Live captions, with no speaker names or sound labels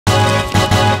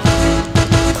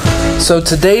So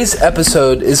today's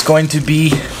episode is going to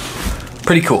be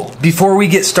pretty cool. Before we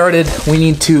get started, we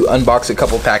need to unbox a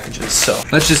couple packages. So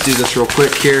let's just do this real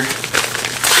quick here.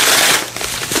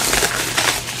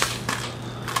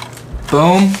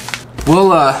 Boom.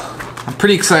 I'm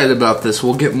pretty excited about this.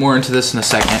 We'll get more into this in a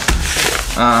second.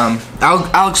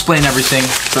 I'll explain everything,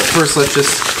 but first let's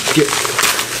just get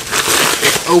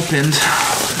it opened.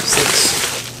 What is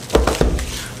this?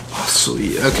 Oh,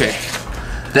 sweet. Okay.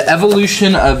 The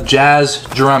evolution of jazz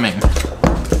drumming.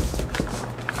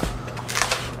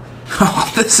 Oh,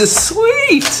 this is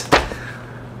sweet!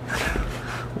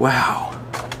 Wow.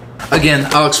 Again,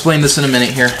 I'll explain this in a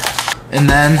minute here. And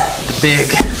then the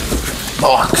big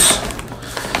box.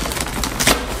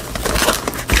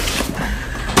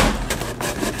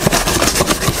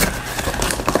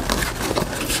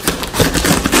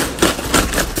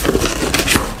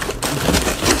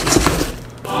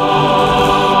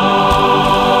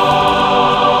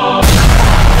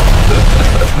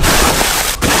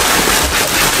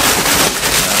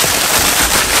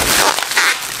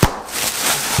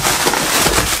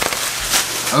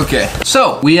 Okay,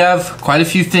 so we have quite a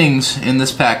few things in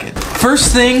this packet.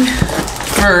 First thing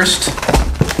first,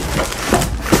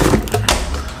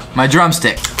 my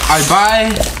drumstick. I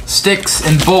buy sticks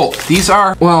in bulk. These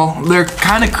are, well, they're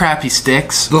kind of crappy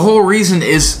sticks. The whole reason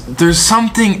is there's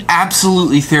something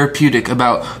absolutely therapeutic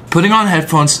about putting on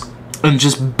headphones and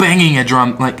just banging a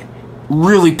drum, like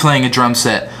really playing a drum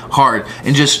set hard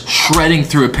and just shredding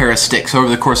through a pair of sticks over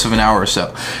the course of an hour or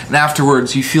so. And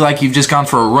afterwards, you feel like you've just gone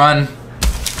for a run.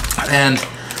 And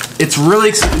it's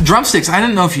really, drumsticks, I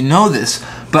didn't know if you know this,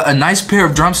 but a nice pair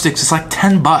of drumsticks is like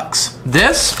 10 bucks.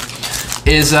 This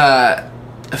is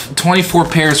 24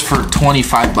 pairs for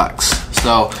 25 bucks.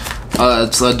 So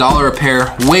it's $1 a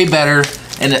pair, way better,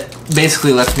 and it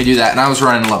basically lets me do that. And I was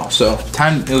running low, so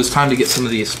it was time to get some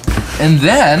of these. And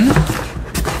then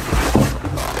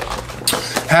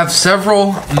have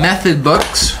several method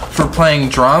books for playing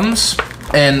drums.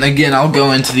 And again, I'll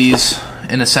go into these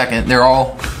in a second. They're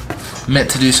all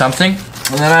meant to do something.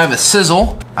 And then I have a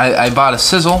sizzle. I bought a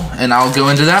sizzle, and I'll go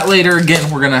into that later.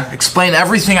 Again, we're gonna explain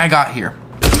everything I got here.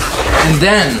 And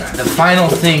then the final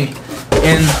thing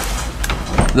in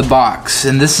the box,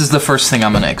 and this is the first thing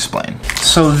I'm gonna explain.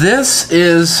 So this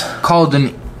is called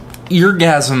an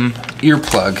Eargasm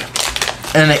earplug,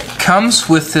 and it comes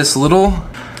with this little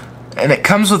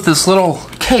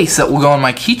case that will go on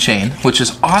my keychain, which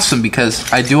is awesome because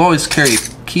I do always carry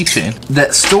keychain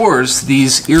that stores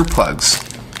these earplugs.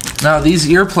 Now these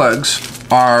earplugs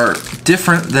are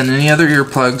different than any other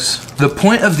earplugs. The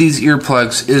point of these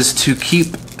earplugs is to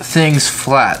keep things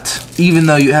flat even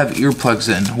though you have earplugs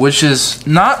in, which is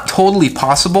not totally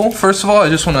possible. First of all, I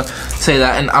just want to say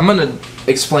that, and I'm going to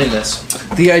explain this.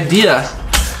 The idea,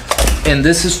 and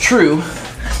this is true,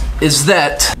 is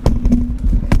that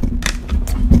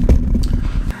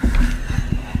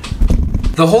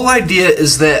the whole idea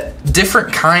is that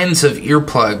different kinds of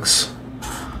earplugs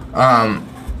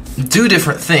do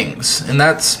different things, and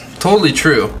that's totally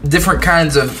true. Different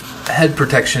kinds of head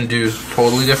protection do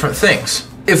totally different things.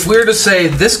 If we were to say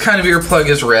this kind of earplug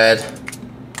is red,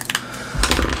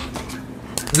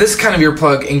 this kind of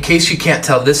earplug, in case you can't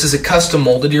tell, this is a custom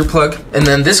molded earplug, and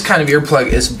then this kind of earplug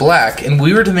is black, and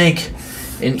we were to make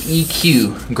an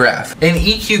EQ graph. An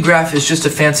EQ graph is just a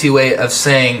fancy way of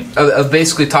saying, of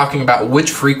basically talking about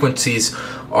which frequencies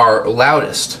are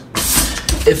loudest.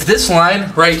 If this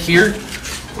line right here,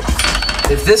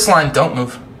 if this line, don't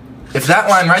move, if that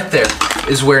line right there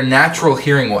is where natural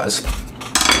hearing was,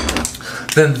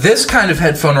 then this kind of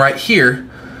headphone right here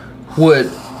would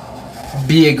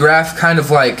be a graph kind of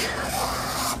like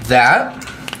that.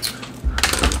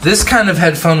 This kind of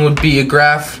headphone would be a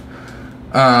graph,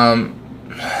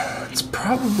 it's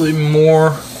probably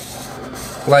more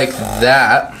like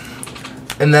that.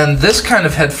 And then this kind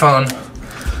of headphone,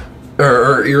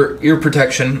 or ear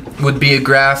protection, would be a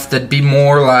graph that'd be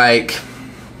more like,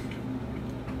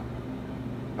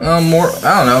 I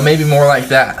don't know, maybe more like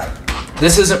that.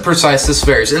 This isn't precise, this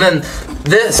varies. And then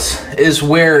this is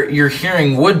where your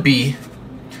hearing would be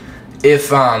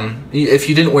if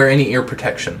you didn't wear any ear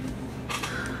protection.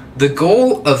 The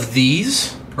goal of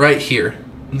these right here,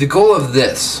 the goal of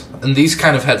this and these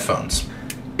kind of headphones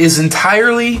is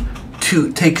entirely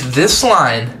to take this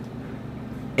line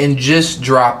and just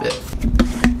drop it.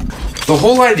 The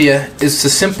whole idea is to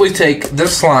simply take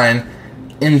this line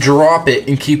and drop it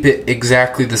and keep it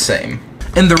exactly the same.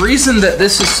 And the reason that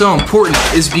this is so important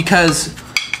is because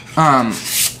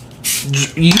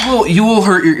you will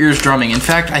hurt your ears drumming. In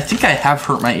fact, I think I have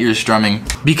hurt my ears drumming,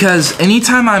 because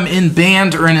anytime I'm in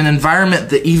band or in an environment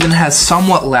that even has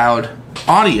somewhat loud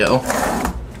audio,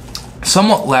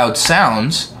 somewhat loud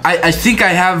sounds. I think I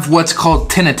have what's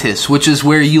called tinnitus, which is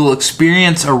where you'll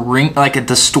experience a ring, like a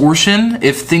distortion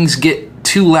if things get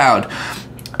too loud.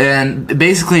 And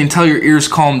basically until your ears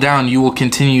calm down, you will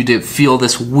continue to feel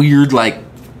this weird, like,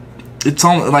 it's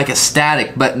almost like a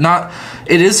static, but not,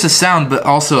 it is a sound, but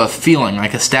also a feeling,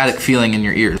 like a static feeling in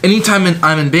your ears. Anytime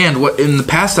I'm in band, what in the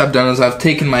past I've done is I've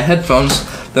taken my headphones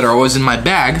that are always in my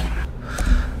bag,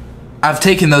 I've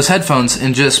taken those headphones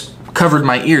and just covered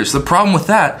my ears. The problem with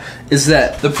that is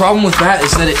that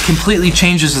it completely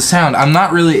changes the sound. I'm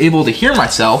not really able to hear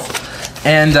myself,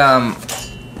 and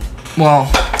well,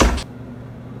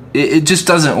 it just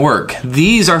doesn't work.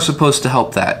 These are supposed to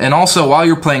help that. And also, while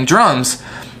you're playing drums,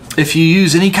 if you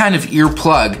use any kind of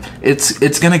earplug,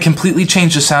 it's gonna completely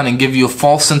change the sound and give you a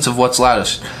false sense of what's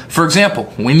loudest. For example,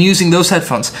 when using those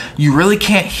headphones, you really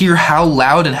can't hear how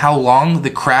loud and how long the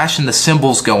crash and the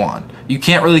cymbals go on. You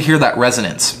can't really hear that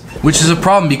resonance, which is a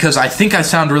problem because I think I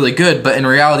sound really good, but in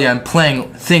reality I'm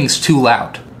playing things too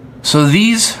loud. So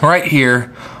these right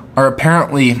here are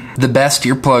apparently the best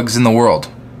earplugs in the world.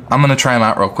 I'm gonna try them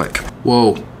out real quick.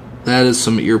 Whoa, that is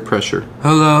some ear pressure.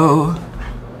 Hello,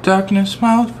 darkness,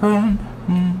 my old friend.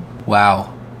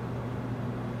 Wow.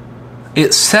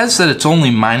 It says that it's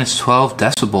only minus 12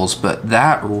 decibels, but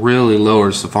that really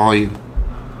lowers the volume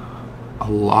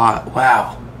a lot.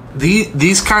 Wow.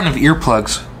 These kind of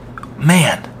earplugs,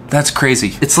 man, that's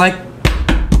crazy. It's like,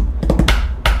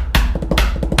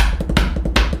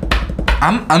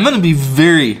 I'm gonna be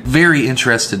very, very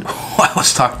interested. I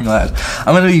was talking loud.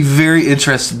 I'm gonna be very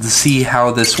interested to see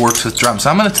how this works with drums. So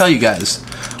I'm gonna tell you guys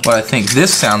what I think.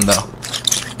 This sound though,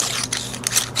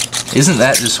 isn't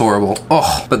that just horrible?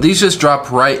 Oh, but these just drop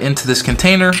right into this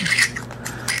container.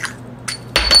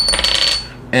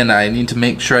 And I need to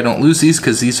make sure I don't lose these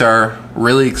because these are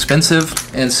really expensive.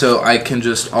 And so I can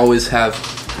just always have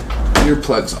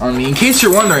earplugs on me. In case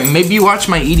you're wondering, maybe you watch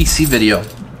my EDC video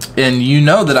and you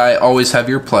know that I always have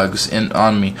earplugs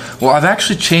on me. Well, I've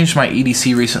actually changed my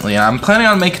EDC recently, and I'm planning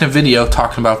on making a video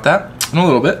talking about that in a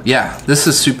little bit. Yeah, this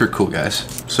is super cool, guys.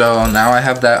 So now I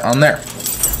have that on there.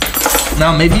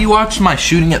 Now, maybe you watched my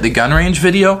shooting at the gun range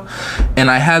video,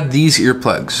 and I had these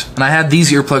earplugs. And I had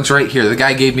these earplugs right here. The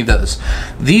guy gave me those.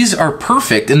 These are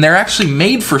perfect, and they're actually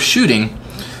made for shooting.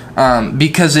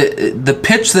 Because the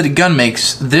pitch that a gun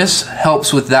makes, this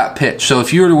helps with that pitch. So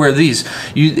if you were to wear these,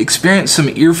 you'd experience some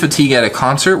ear fatigue at a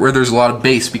concert where there's a lot of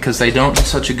bass because they don't do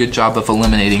such a good job of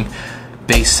eliminating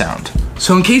bass sound.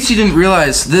 So in case you didn't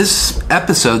realize, this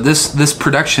episode, this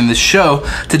production, this show,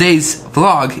 today's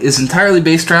vlog is entirely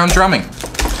based around drumming.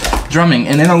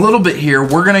 And in a little bit here,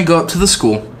 we're gonna go up to the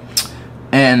school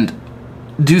and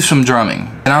do some drumming.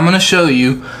 And I'm gonna show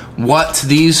you what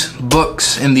these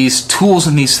books and these tools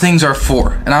and these things are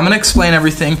for. And I'm gonna explain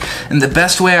everything in the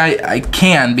best way I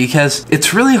can, because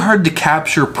it's really hard to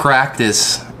capture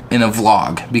practice in a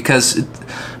vlog, because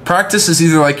practice is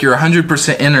either like you're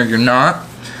 100% in or you're not,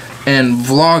 and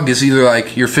vlog is either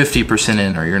like you're 50%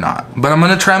 in or you're not. But I'm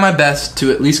gonna try my best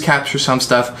to at least capture some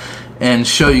stuff and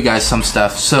show you guys some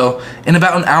stuff. So in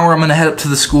about an hour, I'm gonna head up to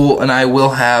the school and I will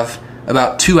have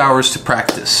about 2 hours to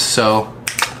practice. So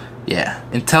yeah,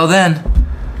 until then,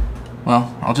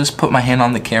 well, I'll just put my hand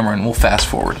on the camera and we'll fast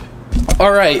forward.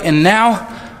 All right, and now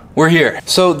we're here.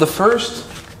 So the first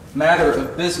matter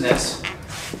of business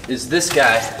is this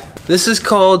guy. This is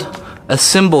called a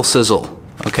cymbal sizzle,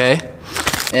 okay?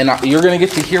 And you're gonna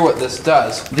get to hear what this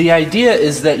does. The idea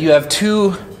is that you have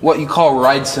two what you call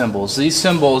ride cymbals. These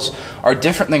cymbals are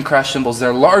different than crash cymbals.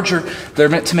 They're larger. They're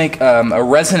meant to make a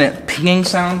resonant pinging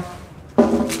sound.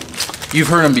 You've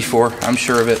heard them before, I'm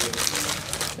sure of it.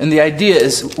 And the idea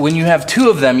is when you have two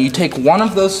of them, you take one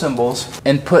of those cymbals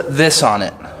and put this on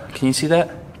it. Can you see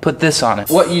that? Put this on it.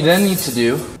 What you then need to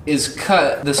do is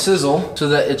cut the sizzle so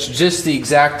that it's just the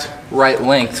exact right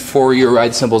length for your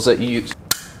ride cymbals that you use.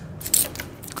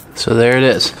 So there it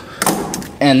is.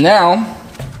 And now,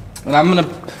 and I'm gonna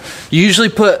usually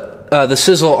put the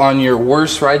sizzle on your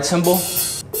worst ride cymbal.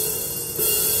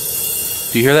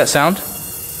 Do you hear that sound?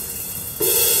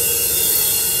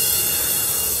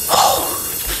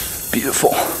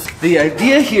 Beautiful. The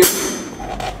idea here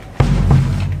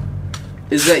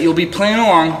is that you'll be playing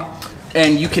along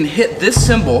and you can hit this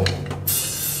cymbal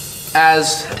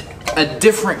as a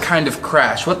different kind of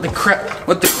crash. What the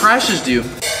crashes do,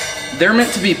 they're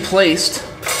meant to be placed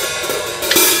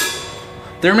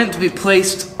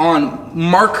on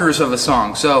markers of a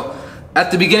song. So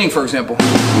at the beginning, for example,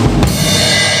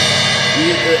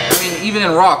 I mean, even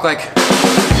in rock, like,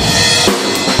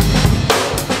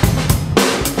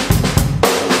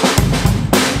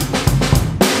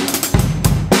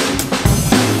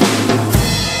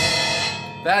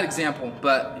 bad example,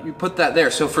 but you put that there.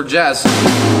 So for jazz.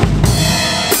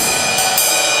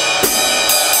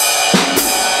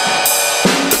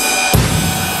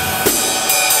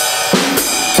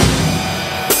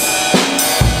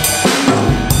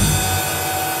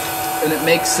 And it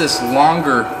makes this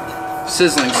longer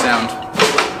sizzling sound.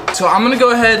 So I'm gonna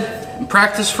go ahead and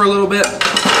practice for a little bit,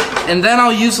 and then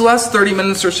I'll use the last 30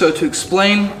 minutes or so to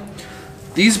explain.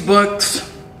 These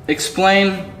books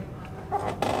explain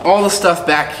all the stuff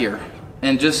back here,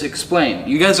 and just explain.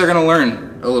 You guys are gonna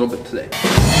learn a little bit today.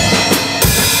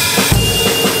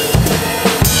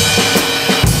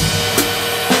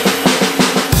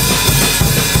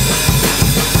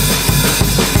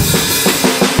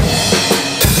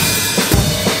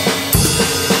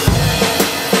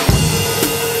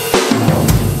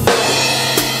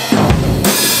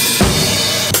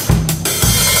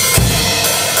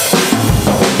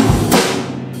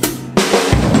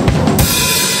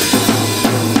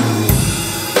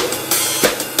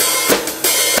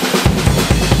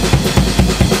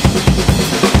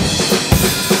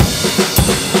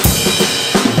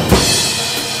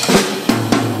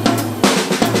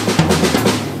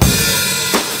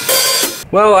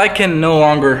 Well, I can no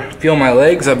longer feel my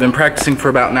legs. I've been practicing for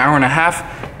about an hour and a half,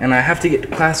 and I have to get to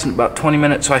class in about 20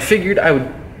 minutes, so I figured I would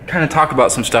kind of talk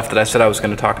about some stuff that I said I was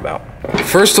going to talk about.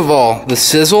 First of all, the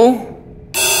sizzle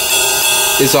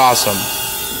is awesome.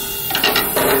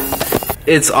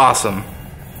 It's awesome.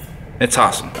 It's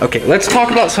awesome. Okay, let's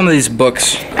talk about some of these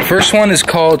books. First one is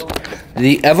called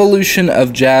The Evolution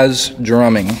of Jazz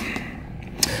Drumming.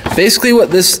 Basically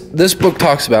what this book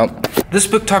talks about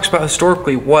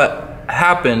historically what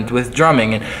happened with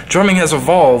drumming, and drumming has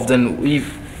evolved, and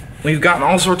we've gotten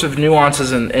all sorts of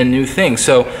nuances and new things.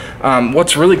 So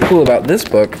what's really cool about this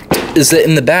book is that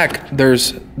in the back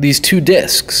there's these 2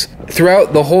 discs.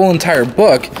 Throughout the whole entire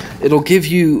book, it'll give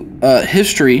you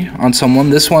history on someone.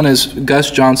 This one is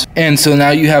Gus Johnson, and so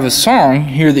now you have a song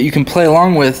here that you can play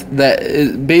along with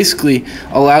that basically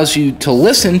allows you to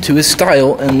listen to his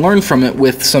style and learn from it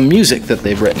with some music that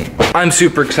they've written. I'm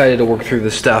super excited to work through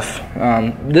this stuff.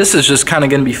 This is just kind of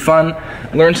going to be fun,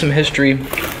 learn some history.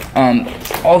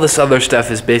 All this other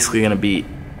stuff is basically going to be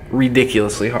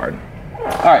ridiculously hard.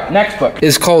 Alright, next book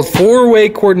is called 4-Way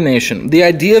Coordination. The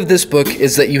idea of this book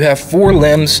is that you have 4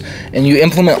 limbs, and you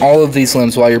implement all of these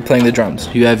limbs while you're playing the drums.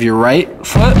 You have your right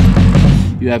foot,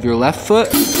 you have your left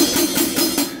foot,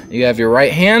 you have your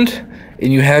right hand,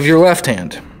 and you have your left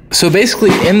hand. So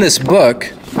basically in this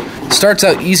book, it starts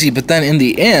out easy, but then in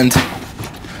the end,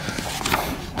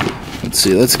 let's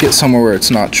see, let's get somewhere where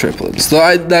it's not triplets. The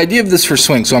idea of this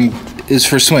is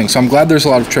for swing, so I'm glad there's a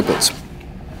lot of triplets.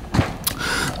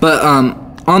 But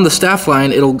on the staff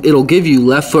line, it'll give you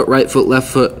left foot,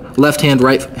 left hand,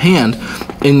 right hand,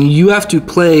 and you have to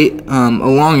play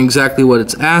along exactly what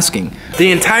it's asking.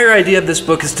 The entire idea of this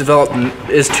book is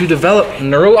to develop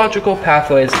neurological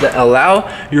pathways that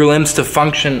allow your limbs to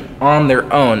function on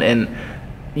their own, and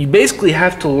you basically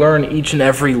have to learn each and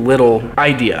every little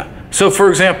idea. So, for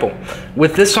example,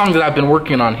 with this song that I've been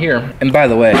working on here, and by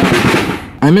the way,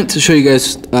 I meant to show you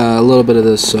guys a little bit of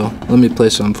this, so let me play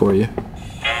some for you.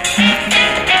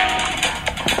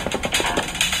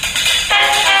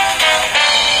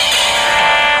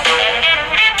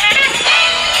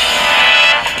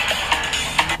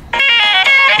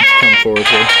 Forward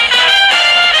here.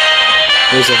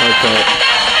 There's a hard part.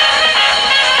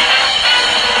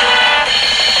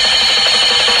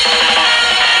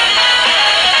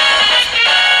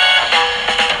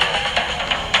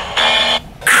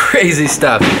 Crazy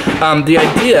stuff. The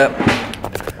idea,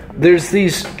 there's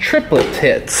these triplet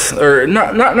hits, or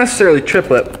not necessarily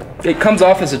triplet. It comes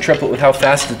off as a triplet with how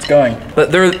fast it's going.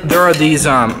 But there are these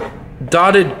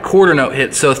dotted quarter note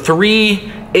hits, so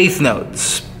 3 eighth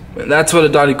notes. That's what a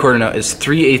dotted quarter note is,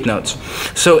 3 eighth notes.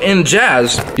 So in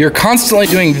jazz, you're constantly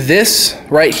doing this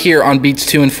right here on beats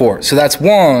 2 and 4. So that's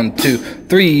 1, 2,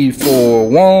 3, 4,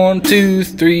 1, 2,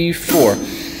 3, 4.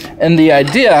 And the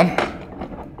idea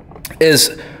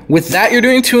is with that you're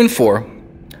doing 2 and 4.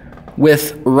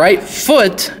 With right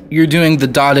foot, you're doing the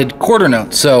dotted quarter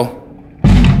note. So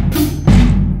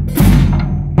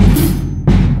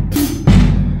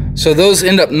those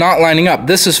end up not lining up.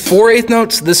 This is 4 eighth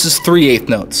notes, this is 3 eighth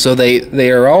notes. So they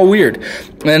are all weird.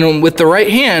 And with the right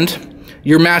hand,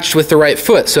 you're matched with the right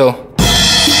foot. So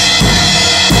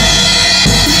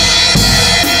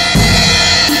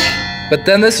but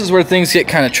then this is where things get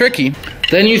kind of tricky.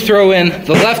 Then you throw in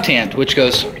the left hand, which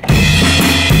goes.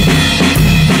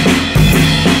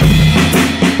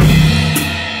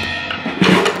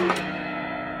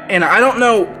 And I don't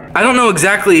know I don't know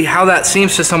exactly how that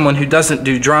seems to someone who doesn't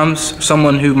do drums,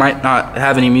 someone who might not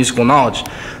have any musical knowledge.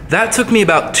 That took me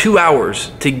about 2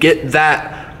 hours to get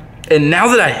that, and now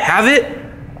that I have it,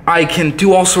 I can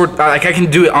do all sorts, like I can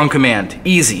do it on command,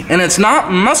 easy. And it's not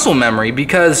muscle memory,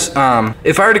 because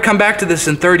if I were to come back to this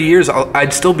in 30 years,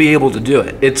 I'd still be able to do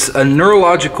it. It's a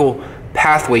neurological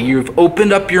pathway. You've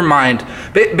opened up your mind.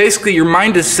 Basically, your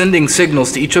mind is sending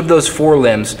signals to each of those 4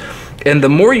 limbs, and the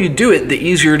more you do it, the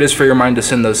easier it is for your mind to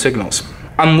send those signals.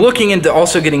 I'm looking into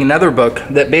also getting another book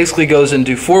that basically goes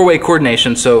into 4-way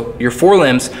coordination, so your 4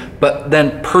 limbs, but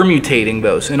then permutating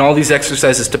those, and all these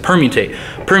exercises to permutate.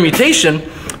 Permutation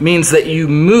means that you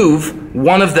move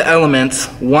one of the elements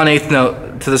 1/8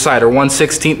 note to the side, or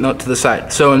 1/16 note to the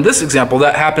side. So in this example,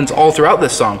 that happens all throughout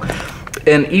this song.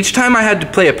 And each time I had to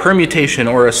play a permutation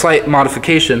or a slight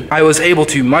modification, I was able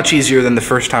to much easier than the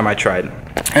first time I tried.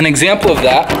 An example of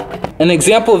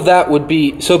that would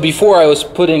be, so before I was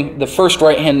putting the first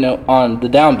right hand note on the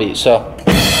downbeat, so.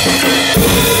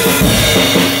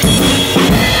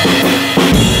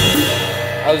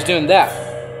 I was doing that.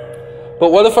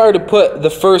 But what if I were to put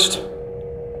the first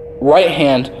right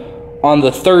hand on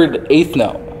the 3rd 8th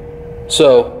note?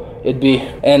 So it'd be,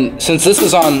 and since this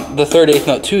is on the 3rd 8th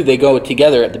note too, they go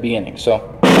together at the beginning, so.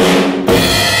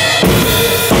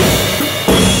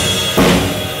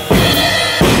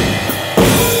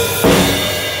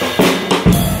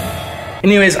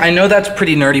 Anyways, I know that's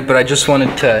pretty nerdy, but I just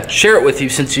wanted to share it with you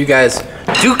since you guys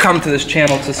do come to this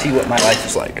channel to see what my life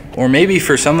is like. Or maybe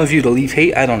for some of you to leave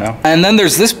hate, I don't know. And then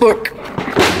there's this book.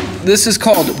 This is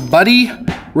called Buddy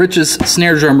Rich's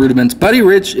Snare Drum Rudiments. Buddy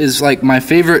Rich is like my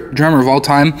favorite drummer of all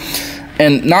time.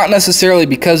 And not necessarily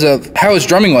because of how his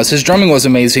drumming was. His drumming was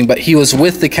amazing, but he was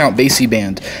with the Count Basie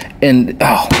Band. And,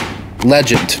 oh,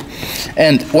 legend.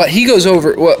 And what he goes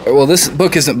over, well, this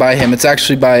book isn't by him. It's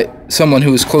actually by someone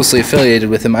who was closely affiliated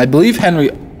with him. I believe Henry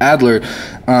Adler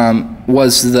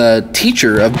was the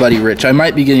teacher of Buddy Rich. I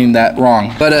might be getting that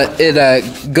wrong. But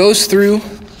it goes through,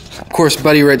 of course,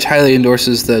 Buddy Rich highly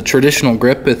endorses the traditional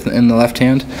grip in the left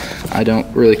hand. I don't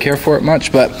really care for it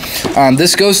much, but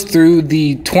this goes through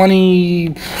the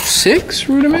 26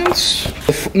 rudiments?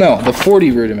 The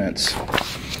 40 rudiments.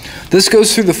 This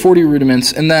goes through the 40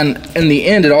 rudiments, and then in the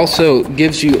end, it also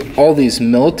gives you all these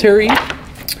military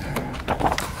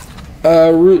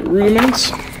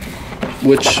rudiments,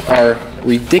 which are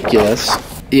ridiculous.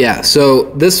 Yeah,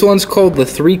 so this one's called the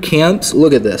 3 camps.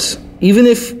 Look at this. Even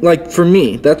if, like, for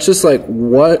me, that's just like,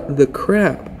 what the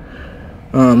crap?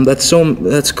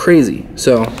 That's crazy.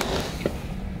 So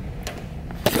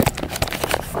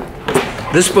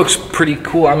this book's pretty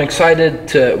cool. I'm excited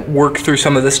to work through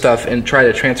some of this stuff and try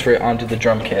to transfer it onto the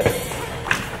drum kit.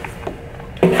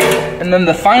 And then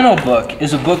the final book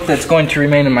is a book that's going to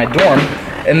remain in my dorm,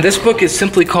 and this book is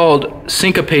simply called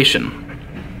Syncopation.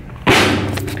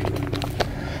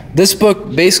 This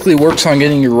book basically works on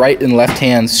getting your right and left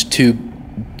hands to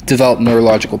develop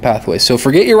neurological pathways. So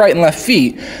forget your right and left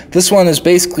feet. This one is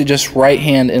basically just right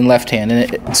hand and left hand,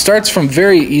 and it starts from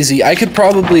very easy. I could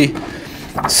probably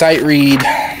sight read,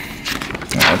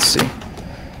 let's see,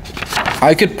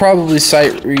 I could probably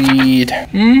sight read,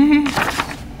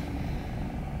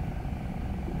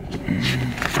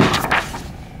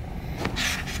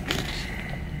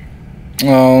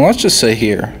 well, let's just say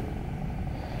here.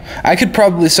 I could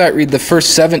probably sight read the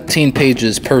first 17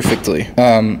 pages perfectly,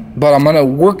 but I'm going to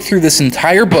work through this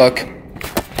entire book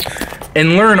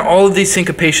and learn all of these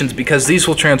syncopations, because these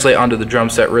will translate onto the drum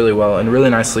set really well and really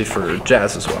nicely for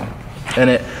jazz as well. And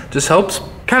it just helps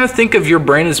kind of think of your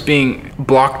brain as being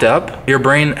blocked up. Your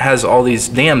brain has all these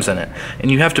dams in it, and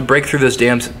you have to break through those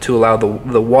dams to allow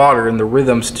the water and the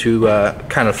rhythms to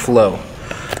kind of flow.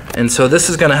 And so this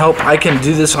is going to help. I can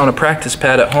do this on a practice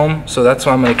pad at home, so that's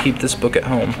why I'm going to keep this book at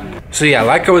home. So yeah,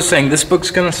 like I was saying, this book's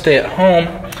going to stay at home.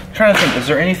 I'm trying to think, is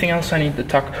there anything else I need to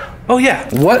talk? Oh yeah,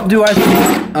 what do I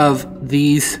think of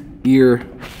these ear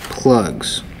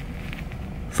plugs?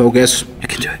 Focus. You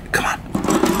can do it. Come on.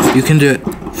 You can do it.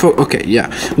 Okay,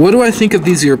 yeah. What do I think of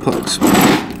these earplugs?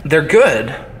 They're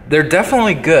good. They're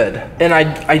definitely good. And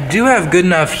I do have good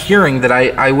enough hearing that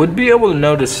I would be able to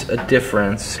notice a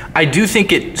difference. I do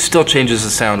think it still changes the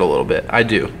sound a little bit. I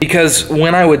do. Because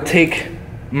when I would take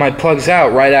my plugs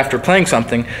out right after playing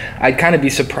something, I'd kind of be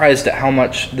surprised at how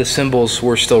much the cymbals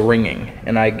were still ringing.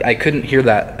 And I couldn't hear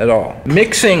that at all.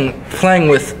 Mixing playing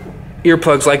with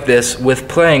earplugs like this with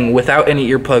playing without any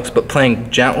earplugs but playing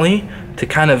gently to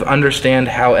kind of understand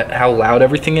how loud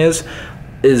everything is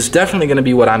definitely going to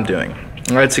be what I'm doing.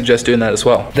 I'd suggest doing that as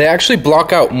well. They actually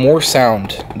block out more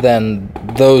sound than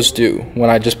those do when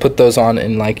I just put those on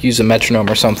and like use a metronome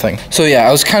or something. So yeah,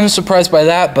 I was kind of surprised by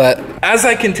that, but as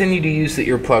I continue to use the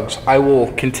earplugs, I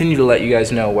will continue to let you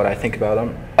guys know what I think about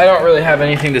them. I don't really have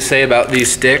anything to say about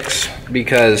these sticks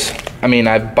because, I mean,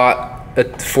 I've bought a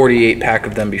 48 pack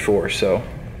of them before, so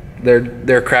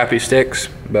they're crappy sticks,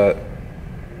 but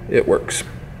it works.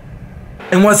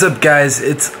 And what's up, guys?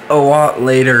 It's a lot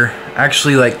later,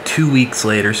 actually like 2 weeks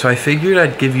later, so I figured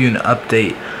I'd give you an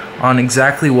update on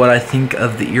exactly what I think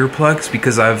of the earplugs,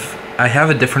 because I have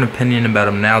a different opinion about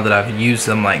them now that I've used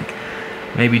them like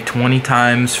maybe 20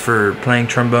 times for playing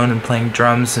trombone and playing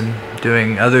drums and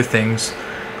doing other things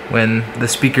when the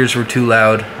speakers were too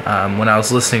loud, when I was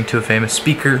listening to a famous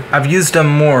speaker. I've used them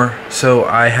more, so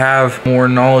I have more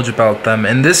knowledge about them.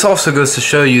 And this also goes to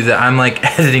show you that I'm like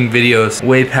editing videos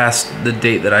way past the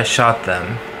date that I shot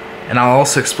them. And I'll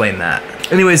also explain that.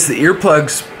 Anyways, the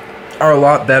earplugs are a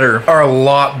lot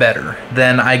better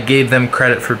than I gave them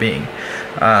credit for being.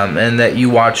 And that you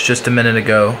watched just a minute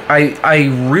ago. I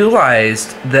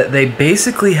realized that they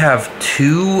basically have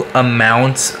two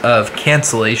amounts of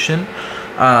cancellation.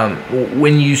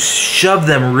 When you shove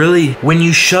them really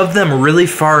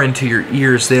far into your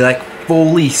ears, they like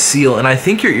fully seal, and I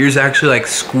think your ears actually like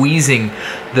squeezing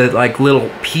the like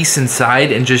little piece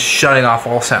inside and just shutting off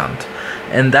all sound.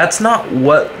 And that's not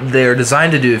what they're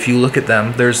designed to do. If you look at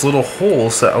them, there's little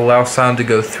holes that allow sound to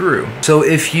go through. So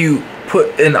if you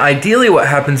and ideally what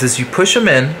happens is you push them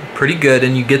in pretty good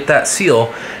and you get that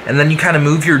seal, and then you kind of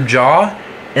move your jaw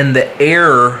and the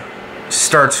air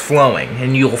starts flowing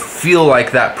and you'll feel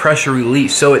like that pressure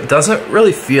release. So it doesn't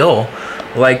really feel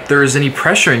like there's any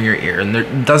pressure in your ear, and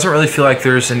it doesn't really feel like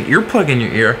there's an earplug in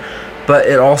your ear, but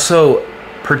it also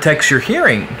protects your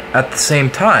hearing at the same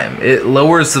time. It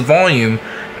lowers the volume,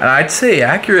 and I'd say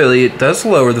accurately it does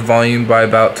lower the volume by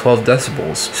about 12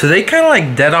 decibels. So they kind of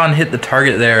like dead on hit the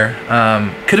target there.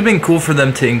 Could have been cool for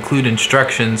them to include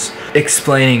instructions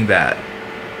explaining that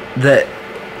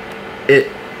it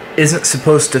isn't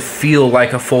supposed to feel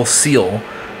like a full seal,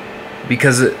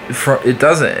 because it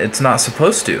doesn't. It's not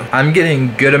supposed to. I'm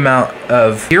getting good amount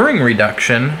of hearing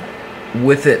reduction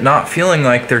with it not feeling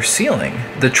like they're sealing.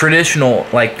 The traditional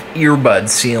like earbud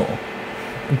seal,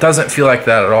 it doesn't feel like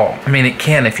that at all. I mean, it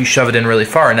can if you shove it in really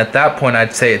far, and at that point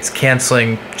I'd say it's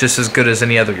canceling just as good as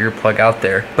any other earplug out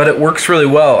there. But it works really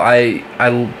well. I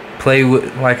play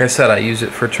with, like I said, I use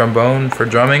it for trombone, for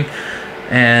drumming,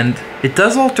 and it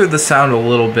does alter the sound a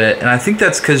little bit, and I think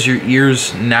that's because your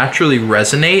ears naturally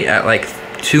resonate at like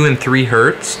 2 and 3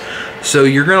 hertz. So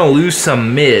you're gonna lose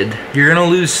some mid. You're gonna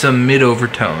lose some mid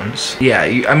overtones. Yeah,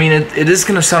 I mean, it is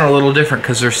gonna sound a little different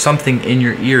because there's something in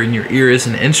your ear, and your ear is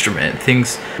an instrument.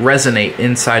 Things resonate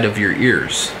inside of your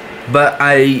ears. But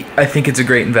I think it's a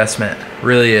great investment,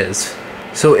 really is.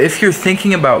 So if you're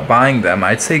thinking about buying them,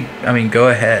 I'd say, I mean, go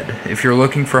ahead. If you're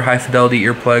looking for high fidelity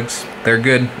earplugs, they're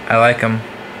good. I like them.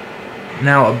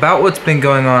 Now, about what's been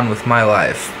going on with my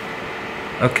life.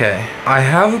 Okay, I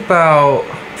have about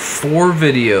 4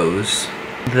 videos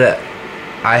that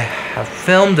I have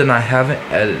filmed and I haven't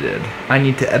edited. I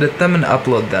need to edit them and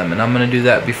upload them, and I'm gonna do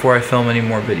that before I film any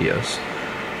more videos.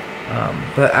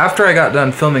 But after I got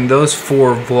done filming those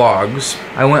 4 vlogs,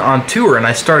 I went on tour and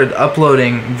I started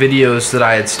uploading videos that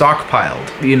I had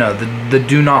stockpiled. You know, the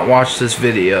do not watch this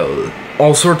video,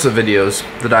 all sorts of videos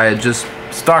that I had just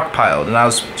stockpiled, and I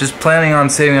was just planning on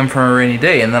saving them for a rainy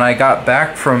day. And then I got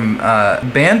back from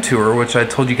band tour, which I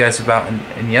told you guys about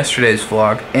in yesterday's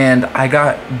vlog, and I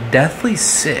got deathly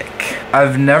sick.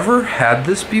 I've never had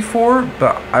this before,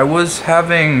 but I was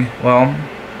having, well,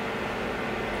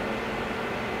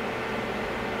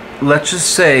 let's just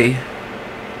say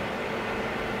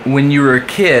when you were a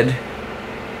kid,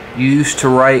 you used to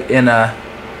write in a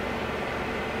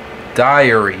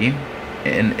diary,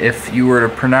 and if you were to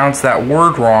pronounce that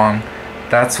word wrong,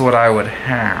 that's what I would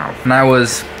have. And I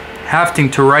was having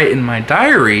to write in my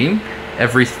diary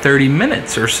every 30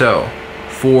 minutes or so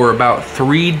for about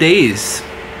 3 days.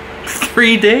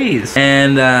 3 days.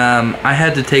 And I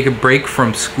had to take a break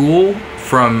from school,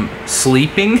 from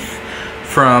sleeping,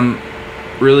 from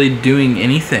really doing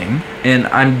anything. And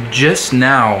I'm just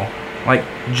now, like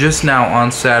just now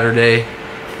on Saturday,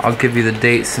 I'll give you the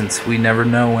date since we never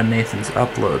know when Nathan's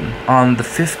uploading. On the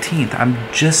 15th, I'm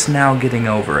just now getting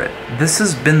over it. This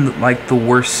has been like the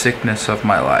worst sickness of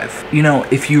my life. You know,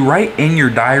 if you write in your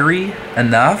diary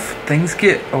enough, things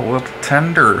get a little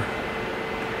tender.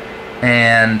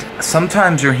 And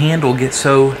sometimes your hand will get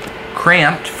so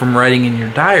cramped from writing in your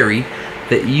diary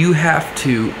that you have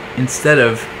to, instead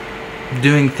of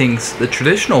doing things the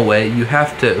traditional way, you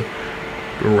have to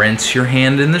rinse your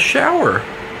hand in the shower.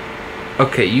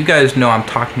 Okay, you guys know I'm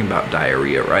talking about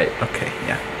diarrhea, right? Okay,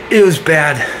 yeah. It was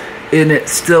bad, and it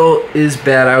still is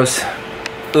bad.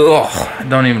 I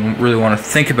don't even really want to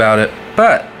think about it.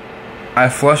 But I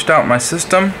flushed out my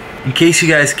system. In case you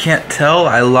guys can't tell,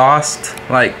 I lost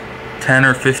like 10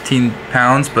 or 15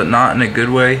 pounds, but not in a good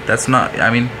way. That's not, I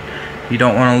mean, you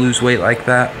don't want to lose weight like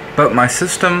that. But my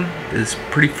system is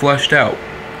pretty flushed out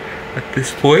at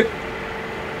this point.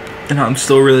 And I'm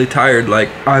still really tired. Like,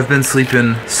 I've been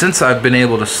sleeping since I've been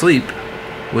able to sleep,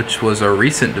 which was a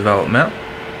recent development.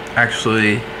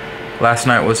 Actually, last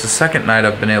night was the second night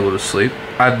I've been able to sleep.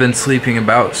 I've been sleeping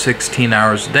about 16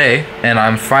 hours a day, and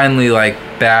I'm finally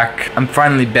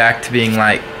back to being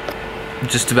like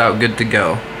just about good to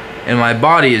go. And my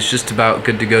body is just about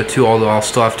good to go too, although I'll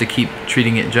still have to keep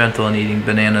treating it gentle and eating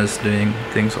bananas, doing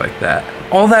things like that.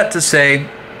 All that to say,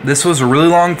 this was a really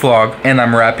long vlog, and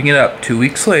I'm wrapping it up 2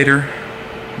 weeks later,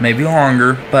 maybe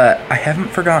longer, but I haven't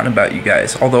forgotten about you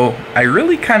guys, although I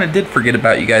really kind of did forget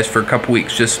about you guys for a couple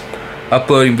weeks, just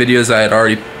uploading videos I had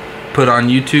already put on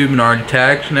YouTube and already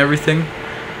tagged and everything.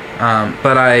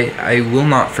 But I will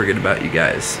not forget about you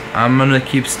guys. I'm gonna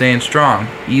keep staying strong,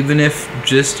 even if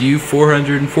just you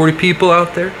 440 people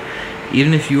out there,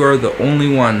 even if you are the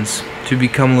only ones to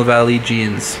become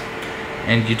LaVallegians,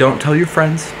 and you don't tell your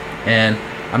friends, and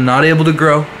I'm not able to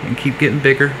grow and keep getting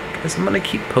bigger, guys, I'm gonna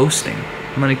keep posting.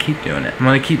 I'm gonna keep doing it. I'm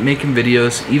gonna keep making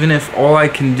videos, even if all I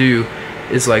can do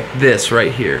is like this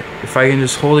right here. If I can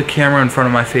just hold a camera in front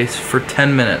of my face for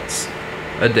 10 minutes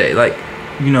a day, like,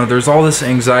 you know, there's all this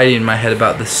anxiety in my head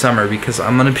about this summer because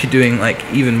I'm gonna be doing like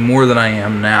even more than I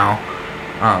am now.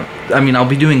 I mean, I'll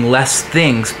be doing less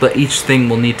things, but each thing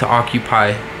will need to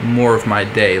occupy more of my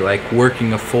day, like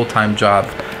working a full-time job,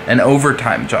 an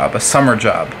overtime job, a summer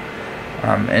job,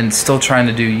 and still trying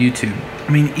to do YouTube.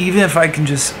 I mean, even if I can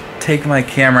just take my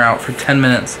camera out for 10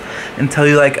 minutes and tell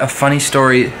you like a funny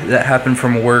story that happened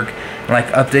from work, and like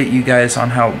update you guys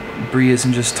on how Bree is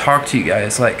and just talk to you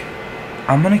guys, like,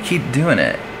 I'm gonna keep doing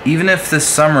it. Even if this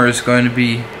summer is going to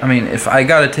be, I mean, if I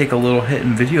gotta take a little hit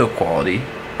in video quality,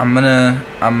 I'm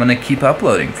gonna keep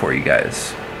uploading for you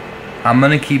guys. I'm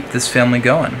gonna keep this family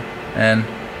going. And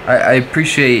I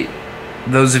appreciate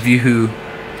those of you who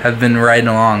have been riding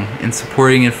along and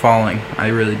supporting and following. I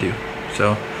really do.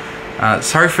 So,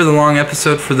 sorry for the long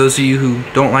episode for those of you who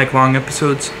don't like long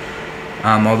episodes.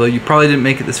 Although you probably didn't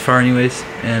make it this far anyways.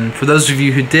 And for those of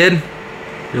you who did,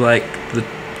 you're like the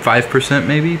 5%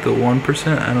 maybe, the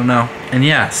 1%, I don't know. And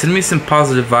yeah, send me some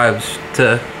positive vibes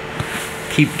to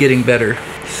keep getting better.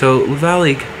 So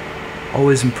LaValle,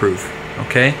 always improve,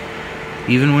 okay?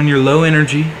 Even when you're low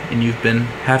energy and you've been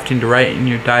having to write in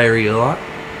your diary a lot,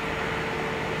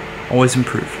 always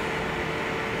improve.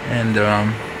 And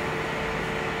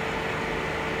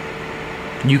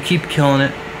you keep killing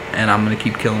it, and I'm gonna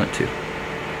keep killing it too.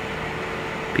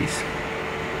 Peace.